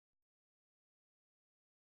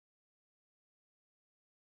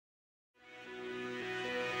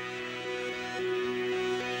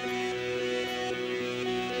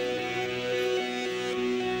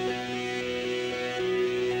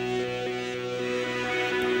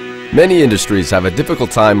Many industries have a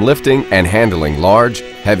difficult time lifting and handling large,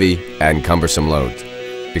 heavy, and cumbersome loads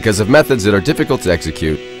because of methods that are difficult to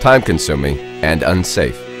execute, time-consuming, and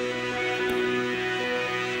unsafe.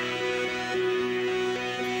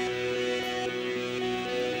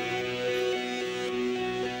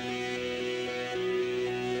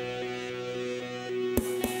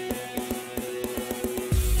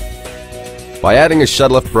 By adding a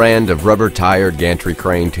Shuttlelift brand of rubber-tired gantry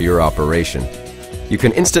crane to your operation, you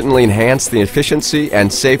can instantly enhance the efficiency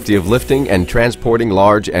and safety of lifting and transporting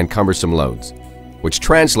large and cumbersome loads, which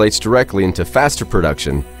translates directly into faster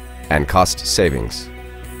production and cost savings.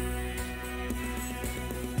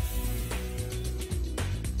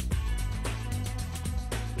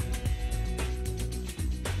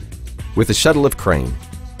 With a Shuttlelift crane,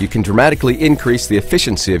 you can dramatically increase the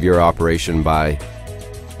efficiency of your operation by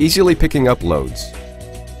easily picking up loads,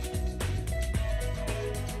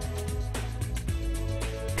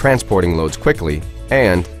 transporting loads quickly,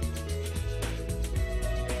 and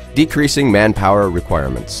decreasing manpower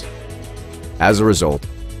requirements. As a result,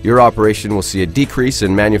 your operation will see a decrease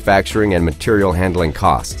in manufacturing and material handling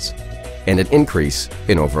costs and an increase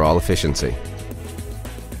in overall efficiency.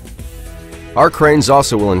 Our cranes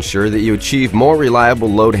also will ensure that you achieve more reliable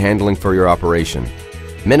load handling for your operation,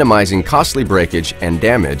 minimizing costly breakage and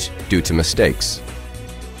damage due to mistakes.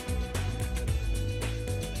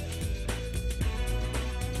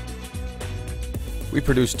 We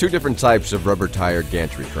produce two different types of rubber-tired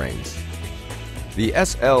gantry cranes. The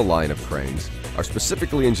SL line of cranes are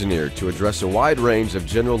specifically engineered to address a wide range of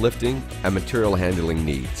general lifting and material handling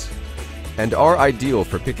needs, and are ideal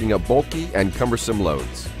for picking up bulky and cumbersome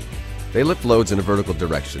loads. They lift loads in a vertical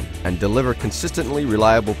direction and deliver consistently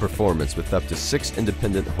reliable performance with up to 6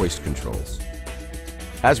 independent hoist controls.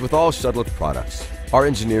 As with all Shuttlelift products, our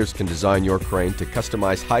engineers can design your crane to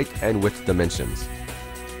customize height and width dimensions,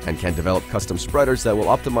 and can develop custom spreaders that will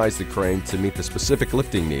optimize the crane to meet the specific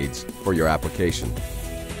lifting needs for your application.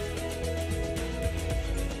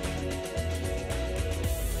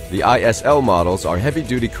 The ISL models are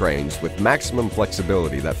heavy-duty cranes with maximum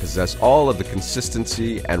flexibility that possess all of the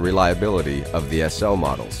consistency and reliability of the SL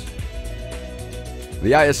models.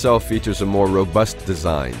 The ISL features a more robust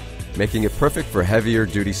design, making it perfect for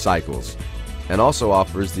heavier-duty cycles, and also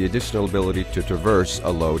offers the additional ability to traverse a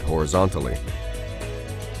load horizontally.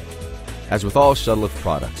 As with all Shuttlelift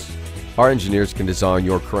products, our engineers can design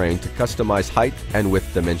your crane to customize height and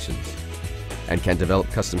width dimensions, and can develop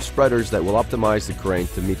custom spreaders that will optimize the crane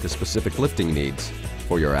to meet the specific lifting needs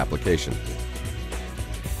for your application.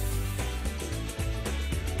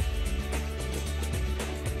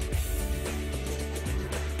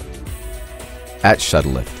 At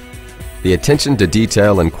Shuttlelift, the attention to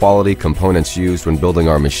detail and quality components used when building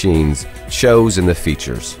our machines shows in the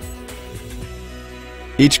features.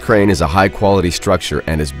 Each crane is a high-quality structure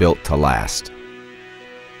and is built to last.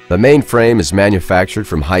 The main frame is manufactured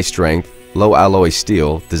from high-strength, low-alloy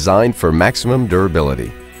steel designed for maximum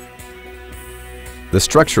durability. The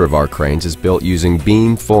structure of our cranes is built using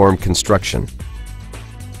beam form construction.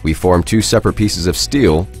 We form two separate pieces of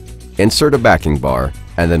steel, insert a backing bar,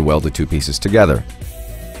 and then weld the two pieces together.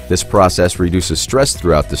 This process reduces stress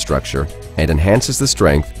throughout the structure and enhances the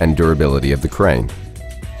strength and durability of the crane.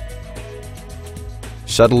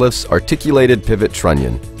 Shuttlelift's articulated pivot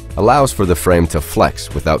trunnion allows for the frame to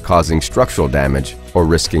flex without causing structural damage or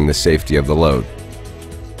risking the safety of the load.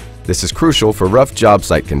 This is crucial for rough job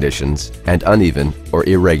site conditions and uneven or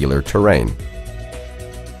irregular terrain.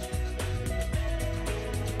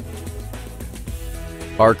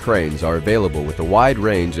 Our cranes are available with a wide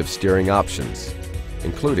range of steering options,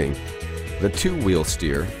 including the two-wheel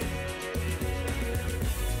steer,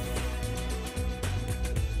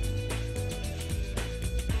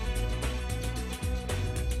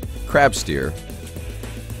 crab steer,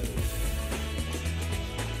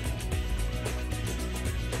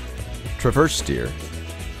 traverse steer,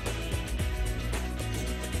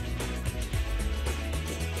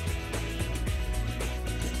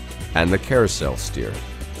 and the carousel steer.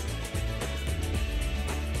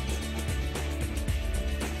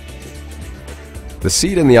 The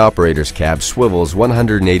seat in the operator's cab swivels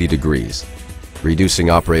 180 degrees, reducing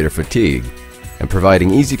operator fatigue and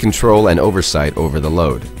providing easy control and oversight over the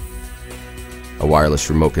load. A wireless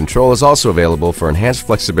remote control is also available for enhanced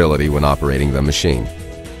flexibility when operating the machine.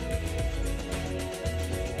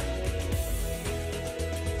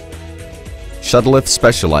 Shuttlelift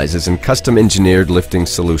specializes in custom-engineered lifting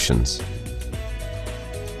solutions.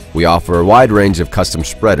 We offer a wide range of custom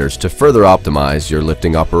spreaders to further optimize your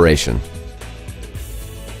lifting operation.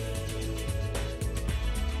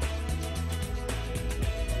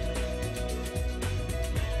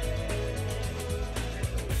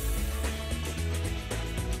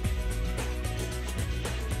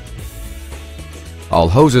 All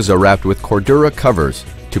hoses are wrapped with Cordura covers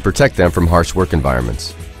to protect them from harsh work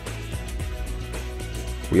environments.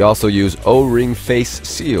 We also use O-ring face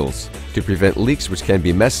seals to prevent leaks, which can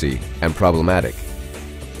be messy and problematic.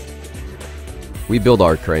 We build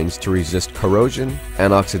our cranes to resist corrosion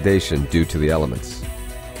and oxidation due to the elements.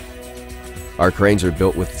 Our cranes are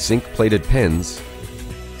built with zinc-plated pins,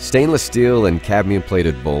 stainless steel and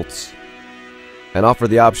cadmium-plated bolts, and offer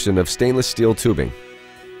the option of stainless steel tubing.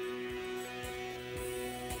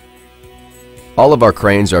 All of our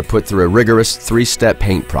cranes are put through a rigorous 3-step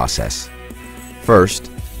paint process. First,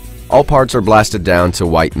 all parts are blasted down to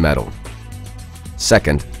white metal.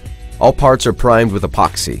 Second, all parts are primed with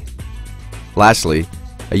epoxy. Lastly,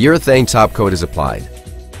 a urethane top coat is applied.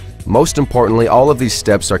 Most importantly, all of these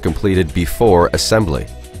steps are completed before assembly.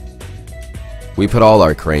 We put all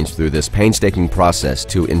our cranes through this painstaking process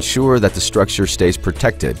to ensure that the structure stays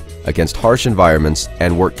protected against harsh environments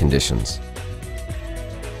and work conditions.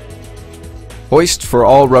 Hoists for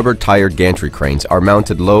all rubber-tired gantry cranes are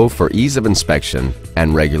mounted low for ease of inspection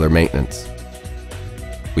and regular maintenance.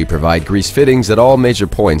 We provide grease fittings at all major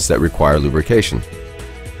points that require lubrication.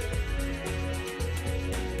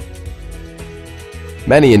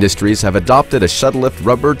 Many industries have adopted a Shuttlelift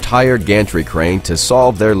rubber-tired gantry crane to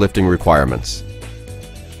solve their lifting requirements.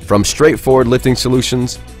 From straightforward lifting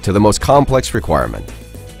solutions to the most complex requirement,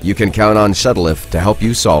 you can count on Shuttlelift to help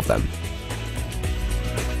you solve them.